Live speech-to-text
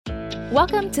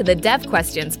Welcome to the Dev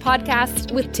Questions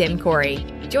podcast with Tim Corey.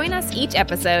 Join us each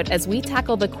episode as we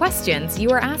tackle the questions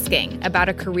you are asking about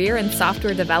a career in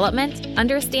software development,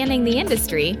 understanding the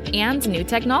industry, and new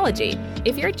technology.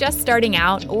 If you're just starting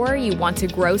out or you want to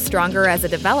grow stronger as a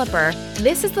developer,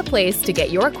 this is the place to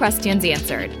get your questions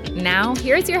answered. Now,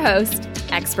 here's your host,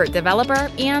 expert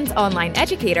developer and online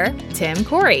educator, Tim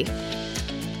Corey.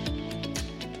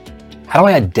 How do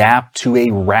I adapt to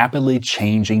a rapidly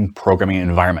changing programming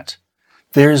environment?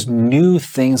 There's new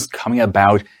things coming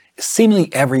about seemingly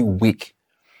every week.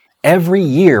 Every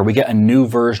year we get a new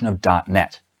version of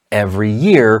 .NET. Every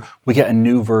year we get a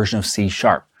new version of C#.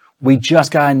 We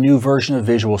just got a new version of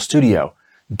Visual Studio.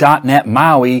 .NET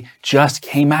MAUI just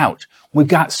came out. We've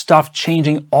got stuff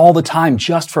changing all the time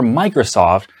just from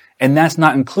Microsoft, and that's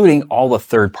not including all the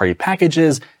third-party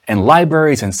packages and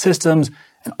libraries and systems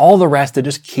and all the rest that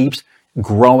just keeps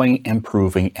growing,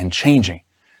 improving, and changing.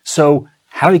 So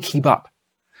how do we keep up?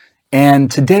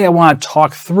 And today I want to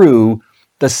talk through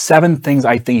the 7 things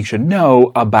I think you should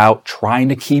know about trying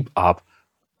to keep up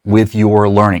with your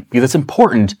learning. Because it's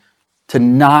important to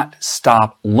not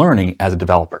stop learning as a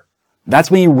developer.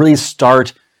 That's when you really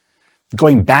start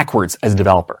going backwards as a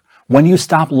developer. When you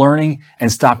stop learning and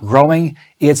stop growing,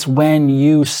 it's when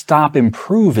you stop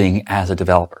improving as a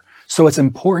developer. So it's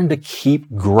important to keep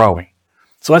growing.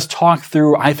 So let's talk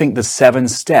through, I think, the 7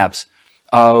 steps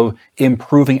of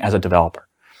improving as a developer.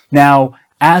 Now,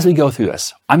 as we go through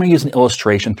this, I'm going to use an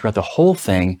illustration throughout the whole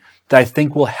thing that I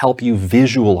think will help you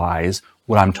visualize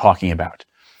what I'm talking about.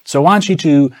 So I want you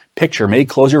to picture, maybe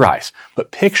close your eyes,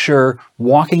 but picture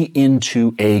walking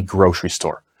into a grocery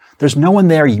store. There's no one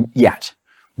there yet,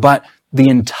 but the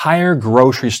entire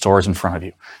grocery store is in front of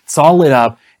you. It's all lit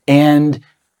up, and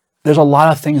there's a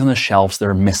lot of things on the shelves that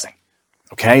are missing.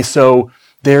 Okay, so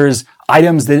there's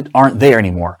items that aren't there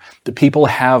anymore. The people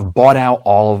have bought out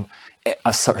all of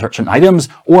certain items,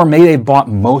 or maybe they bought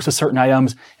most of certain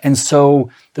items, and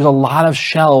so there's a lot of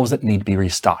shelves that need to be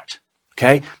restocked.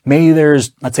 Okay, maybe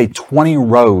there's, let's say, 20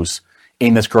 rows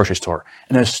in this grocery store,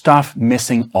 and there's stuff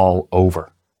missing all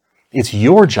over. It's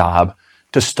your job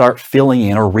to start filling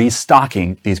in or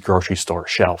restocking these grocery store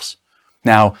shelves.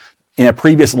 Now, in a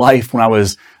previous life, when I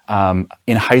was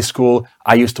in high school,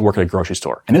 I used to work at a grocery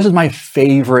store, and this is my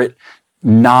favorite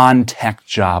non-tech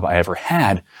job I ever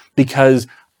had because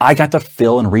I got to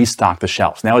fill and restock the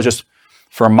shelves. Now, it was just,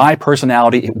 for my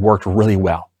personality, it worked really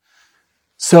well.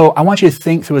 So I want you to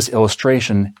think through this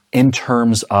illustration in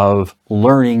terms of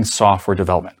learning software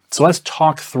development. So let's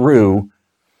talk through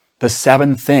the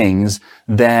 7 things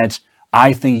that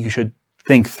I think you should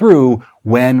think through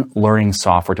when learning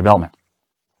software development.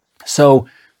 So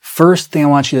first thing I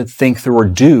want you to think through or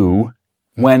do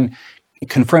when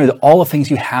confronted with all the things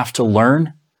you have to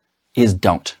learn is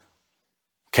don't.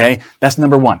 Okay, that's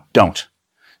number 1. Don't.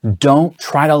 Don't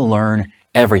try to learn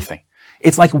everything.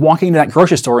 It's like walking into that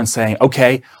grocery store and saying,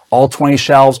 okay, all 20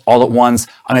 shelves, all at once,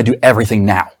 I'm going to do everything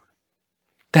now.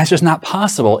 That's just not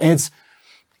possible. It's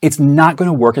not going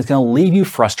to work. It's going to leave you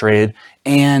frustrated,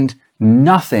 and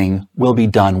nothing will be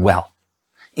done well.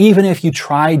 Even if you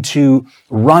tried to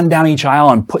run down each aisle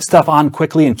and put stuff on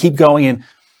quickly and keep going,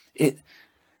 and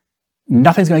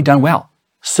nothing's going to be done well.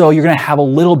 So you're going to have a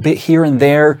little bit here and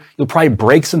there. You'll probably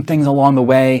break some things along the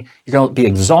way. You're going to be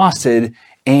exhausted,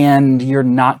 and you're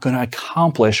not going to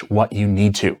accomplish what you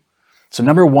need to. So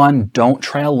number 1, don't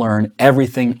try to learn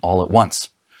everything all at once.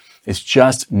 It's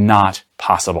just not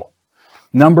possible.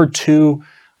 Number 2,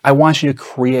 I want you to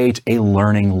create a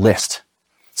learning list.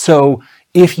 So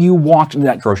if you walked into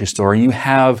that grocery store and you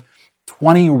have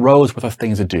 20 rows worth of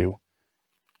things to do,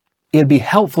 it'd be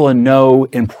helpful to know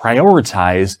and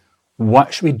prioritize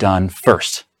what should be done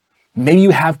first. Maybe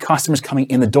you have customers coming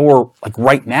in the door like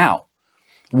right now.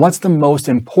 What's the most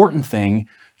important thing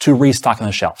to restock on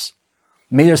the shelves?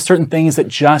 Maybe there's certain things that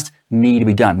just need to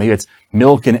be done. Maybe it's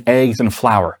milk and eggs and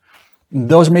flour.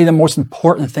 Those are maybe the most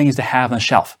important things to have on the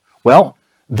shelf. Well,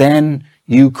 then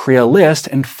you create a list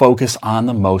and focus on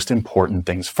the most important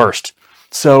things first.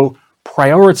 So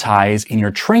prioritize in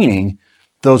your training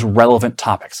those relevant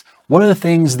topics. What are the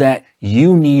things that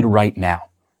you need right now?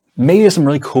 Maybe there's some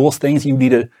really cool things you need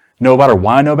to know about or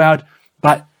want to know about,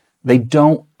 but they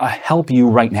don't help you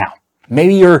right now.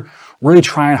 Maybe you're really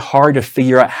trying hard to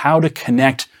figure out how to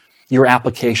connect your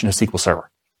application to SQL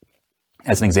Server,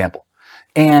 as an example.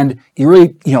 And you're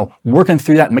really, working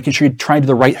through that and making sure you're trying to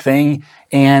do the right thing,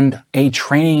 and a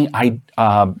training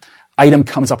item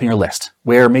comes up in your list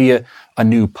where maybe a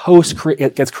new post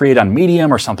gets created on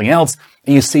Medium or something else,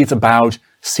 and you see it's about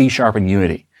C# and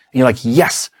Unity. And you're like,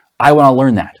 yes, I want to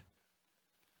learn that.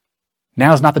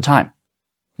 Now is not the time.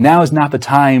 Now is not the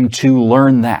time to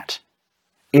learn that.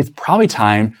 it's probably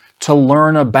time to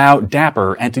learn about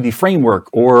Dapper, Entity Framework,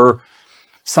 or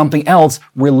something else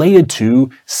related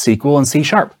to SQL and C#.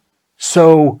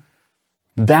 So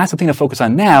that's the thing to focus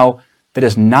on now. That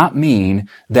does not mean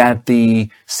that the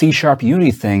C#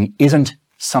 Unity thing isn't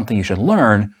something you should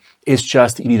learn. It's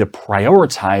just that you need to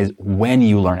prioritize when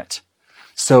you learn it.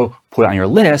 So put it on your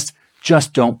list,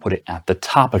 just don't put it at the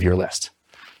top of your list.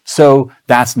 So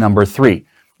that's number 3.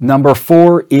 Number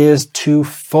 4 is to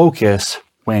focus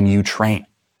when you train.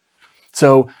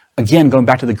 So again, going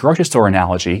back to the grocery store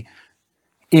analogy,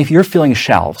 if you're filling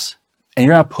shelves and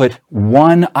you're going to put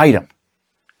one item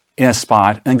in a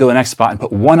spot and then go to the next spot and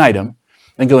put one item,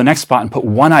 then go to the next spot and put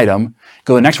one item,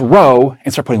 go to the next row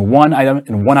and start putting one item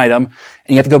and one item, and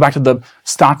you have to go back to the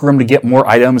stock room to get more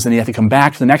items, and you have to come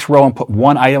back to the next row and put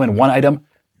one item and one item.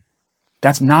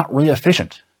 That's not really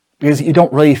efficient because you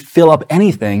don't really fill up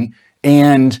anything,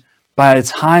 and by the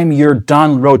time you're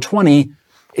done row 20,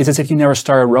 it's as if you never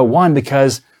started row 1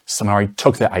 because someone already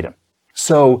took that item.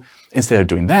 So instead of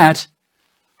doing that,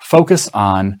 focus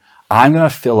on, I'm going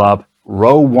to fill up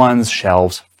row 1's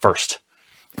shelves first,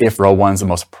 if row 1's the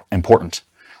most important.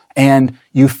 And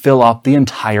you fill up the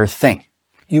entire thing.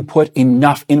 You put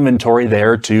enough inventory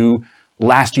there to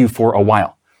last you for a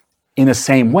while. In the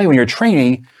same way, when you're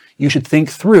training, you should think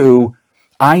through,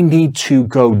 I need to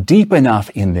go deep enough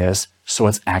in this so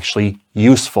it's actually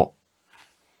useful.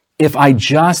 If I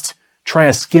just try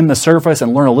to skim the surface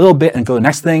and learn a little bit and go to the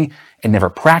next thing and never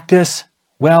practice,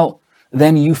 well,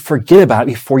 then you forget about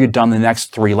it before you've done the next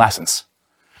 3 lessons.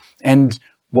 And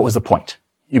what was the point?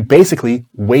 You basically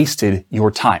wasted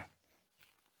your time.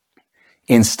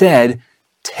 Instead,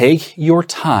 take your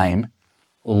time,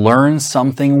 learn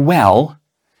something well,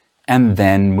 and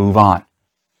then move on.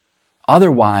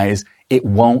 Otherwise, it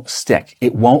won't stick.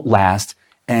 It won't last,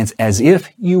 and it's as if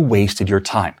you wasted your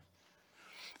time.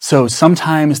 So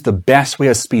sometimes the best way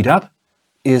to speed up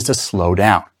is to slow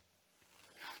down.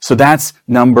 So that's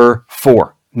number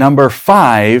 4. Number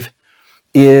 5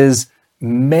 is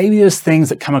maybe there's things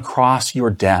that come across your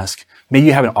desk. Maybe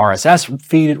you have an RSS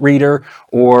feed reader,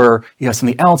 or you have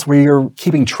something else where you're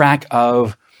keeping track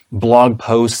of blog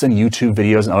posts and YouTube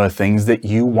videos and other things that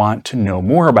you want to know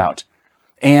more about.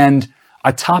 And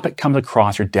a topic comes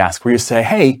across your desk where you say,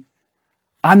 hey,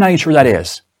 I'm not even sure what that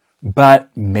is, but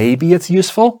maybe it's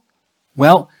useful.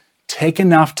 Well, take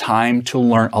enough time to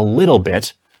learn a little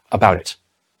bit about it.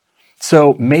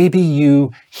 So maybe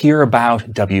you hear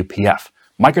about WPF.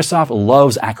 Microsoft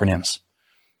loves acronyms.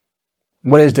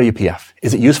 What is WPF?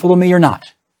 Is it useful to me or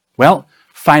not? Well,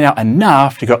 find out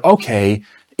enough to go, okay,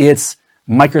 it's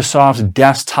Microsoft's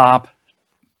desktop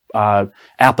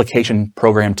application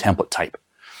program template type.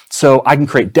 So I can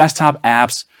create desktop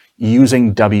apps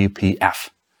using WPF.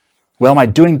 Well, am I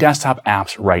doing desktop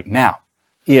apps right now?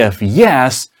 If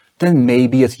yes, then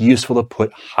maybe it's useful to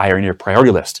put higher in your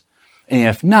priority list. And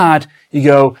if not, you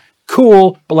go,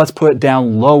 cool, but let's put it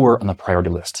down lower on the priority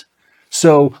list.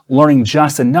 So learning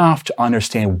just enough to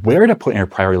understand where to put in your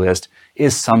priority list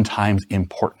is sometimes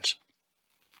important.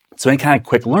 So any kind of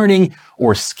quick learning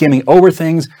or skimming over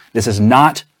things, this is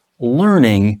not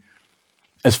learning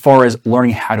as far as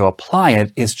learning how to apply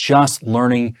it. It's just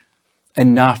learning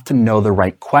enough to know the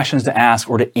right questions to ask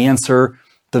or to answer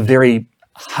the very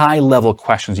high level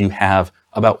questions you have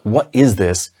about what is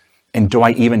this and do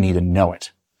I even need to know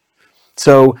it?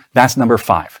 So that's number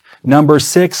 5. Number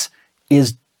 6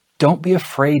 is don't be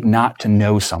afraid not to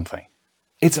know something.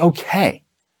 It's okay.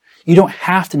 You don't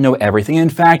have to know everything. In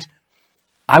fact,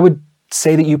 I would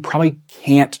say that you probably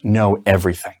can't know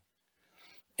everything.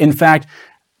 In fact,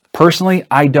 personally,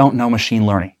 I don't know machine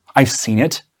learning. I've seen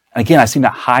it. And again, I've seen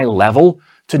that high level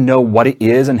to know what it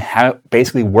is and how it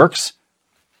basically works.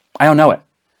 I don't know it.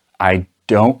 I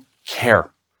don't care.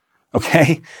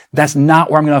 Okay? That's not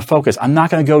where I'm going to focus. I'm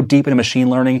not going to go deep into machine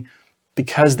learning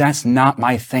because that's not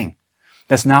my thing.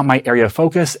 That's not my area of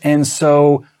focus. And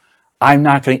so I'm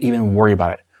not going to even worry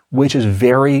about it, which is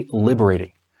very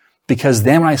liberating. Because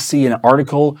then when I see an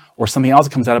article or something else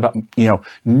that comes out about,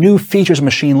 new features of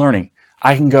machine learning,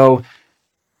 I can go,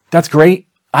 that's great.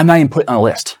 I'm not even putting it on a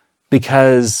list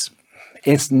because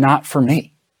it's not for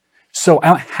me. So I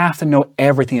don't have to know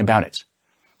everything about it.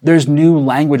 There's new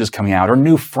languages coming out or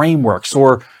new frameworks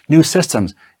or new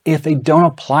systems. If they don't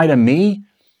apply to me,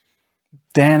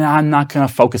 then I'm not going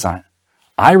to focus on it.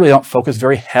 I really don't focus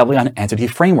very heavily on Entity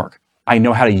Framework. I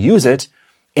know how to use it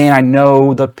and I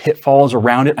know the pitfalls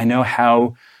around it. I know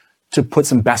how to put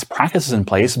some best practices in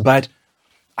place, but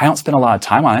I don't spend a lot of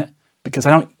time on it because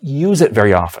I don't use it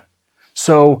very often.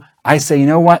 So I say, you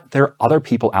know what? There are other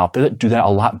people out there that do that a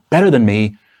lot better than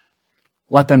me.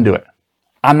 Let them do it.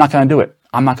 I'm not going to do it.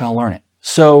 I'm not going to learn it.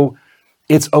 So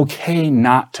it's okay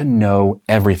not to know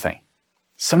everything.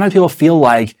 Sometimes people feel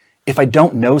like if I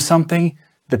don't know something,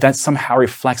 that somehow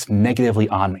reflects negatively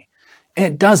on me. And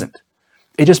it doesn't.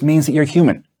 It just means that you're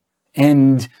human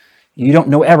and you don't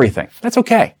know everything. That's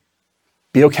okay.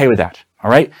 Be okay with that. All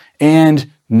right.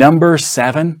 And number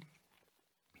 7,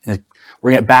 we're going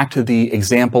to get back to the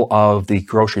example of the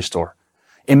grocery store.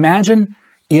 Imagine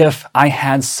if I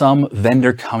had some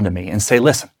vendor come to me and say,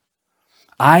 listen,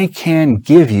 I can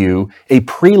give you a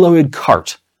preloaded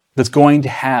cart that's going to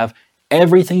have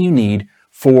everything you need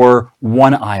for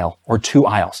 1 aisle or 2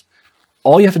 aisles.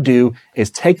 All you have to do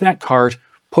is take that cart,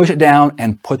 push it down,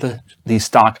 and put the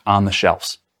stock on the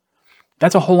shelves.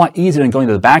 That's a whole lot easier than going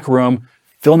to the back room,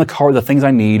 filling the cart with the things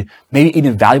I need, maybe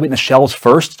even evaluating the shelves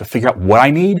first to figure out what I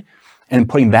need, and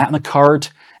putting that in the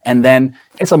cart. And then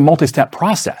it's a multi-step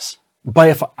process. But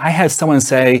if I had someone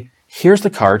say, here's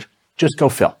the cart, just go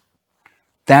fill.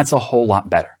 That's a whole lot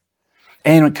better.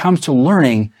 And when it comes to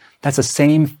learning, that's the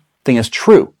same thing is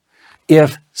true.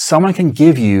 If someone can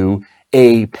give you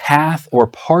a path or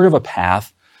part of a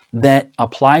path that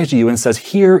applies to you and says,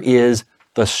 here is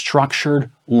the structured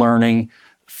learning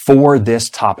for this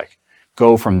topic.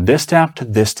 Go from this step to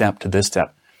this step to this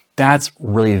step. That's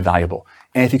really valuable.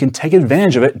 And if you can take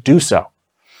advantage of it, do so.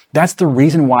 That's the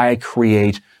reason why I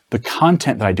create the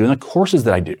content that I do and the courses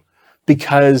that I do.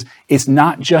 Because it's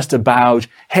not just about,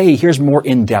 hey, here's more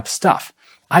in-depth stuff.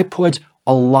 I put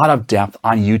a lot of depth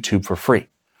on YouTube for free.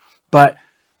 But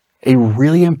a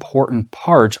really important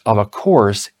part of a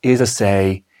course is to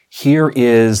say, here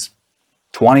is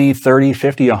 20, 30,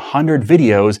 50, 100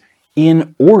 videos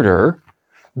in order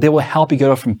that will help you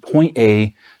go from point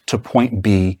A to point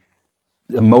B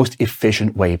the most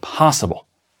efficient way possible.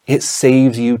 It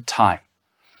saves you time,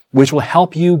 which will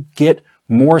help you get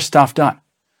more stuff done.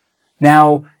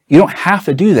 Now, you don't have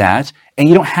to do that, and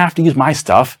you don't have to use my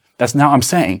stuff. That's not what I'm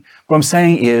saying. What I'm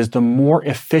saying is the more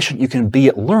efficient you can be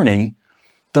at learning,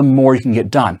 the more you can get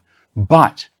done.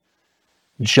 But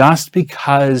just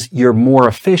because you're more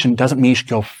efficient doesn't mean you should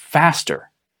go faster.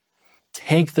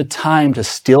 Take the time to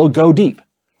still go deep.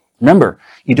 Remember,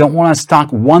 you don't want to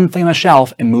stock one thing on the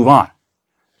shelf and move on.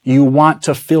 You want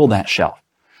to fill that shelf.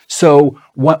 So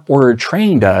what Ordered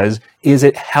Training does is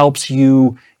it helps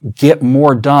you get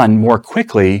more done more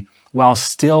quickly while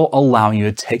still allowing you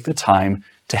to take the time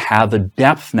to have the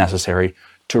depth necessary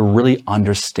to really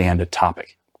understand a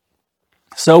topic.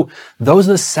 So those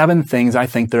are the 7 things I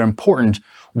think that are important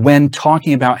when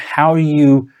talking about how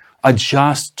you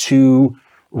adjust to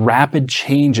rapid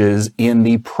changes in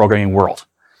the programming world.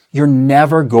 You're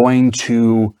never going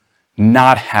to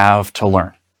not have to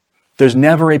learn. There's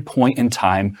never a point in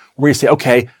time where you say,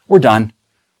 okay, we're done.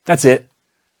 That's it.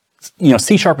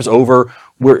 C# is over.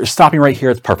 We're stopping right here.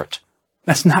 It's perfect.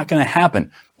 That's not going to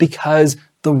happen because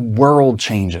the world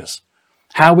changes.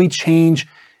 How we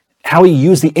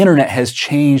use the internet has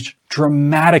changed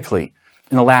dramatically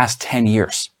in the last 10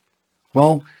 years.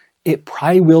 Well, it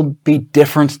probably will be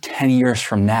different 10 years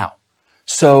from now.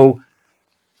 So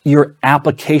your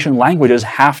application languages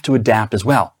have to adapt as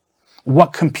well.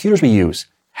 What computers we use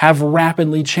have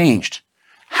rapidly changed.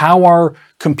 How our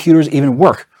computers even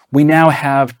work. We now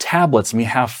have tablets and we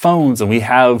have phones and we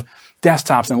have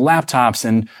desktops and laptops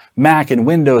and Mac and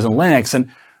Windows and Linux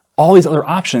and all these other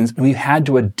options, and we've had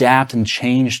to adapt and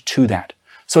change to that.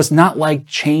 So it's not like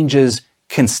changes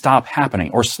can stop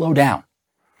happening or slow down.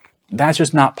 That's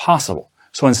just not possible.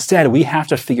 So instead, we have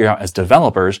to figure out as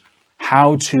developers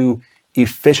how to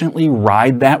efficiently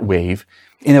ride that wave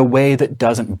in a way that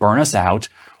doesn't burn us out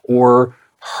or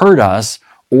hurt us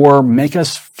or make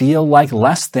us feel like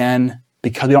less than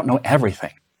because we don't know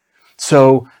everything.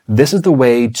 So this is the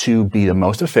way to be the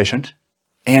most efficient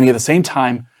and at the same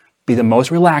time be the most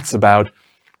relaxed about,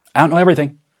 I don't know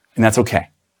everything, and that's okay.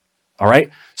 All right?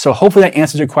 So hopefully that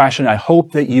answers your question. I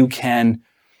hope that you can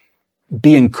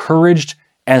be encouraged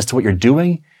as to what you're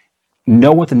doing,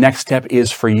 know what the next step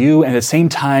is for you, and at the same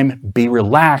time, be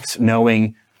relaxed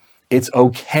knowing it's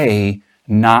okay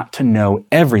not to know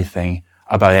everything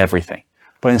about everything,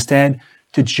 but instead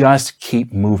to just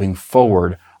keep moving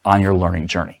forward on your learning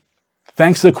journey.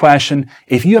 Thanks for the question.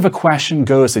 If you have a question,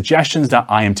 go to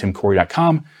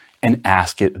suggestions.iamtimcorey.com and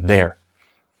ask it there.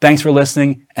 Thanks for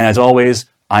listening, and as always,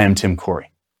 I am Tim Corey.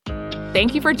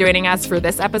 Thank you for joining us for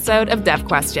this episode of Dev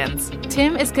Questions.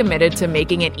 Tim is committed to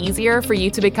making it easier for you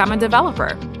to become a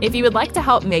developer. If you would like to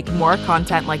help make more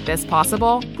content like this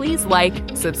possible, please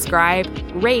like, subscribe,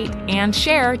 rate, and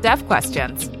share Dev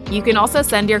Questions. You can also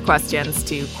send your questions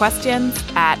to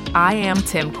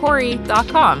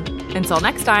questions@iamtimcorey.com. Until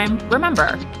next time,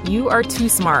 remember, you are too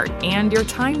smart and your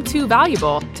time too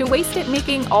valuable to waste it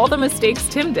making all the mistakes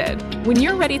Tim did. When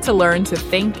you're ready to learn to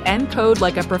think and code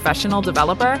like a professional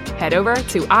developer, head over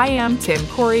to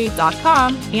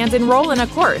IamTimCorey.com and enroll in a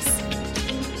course.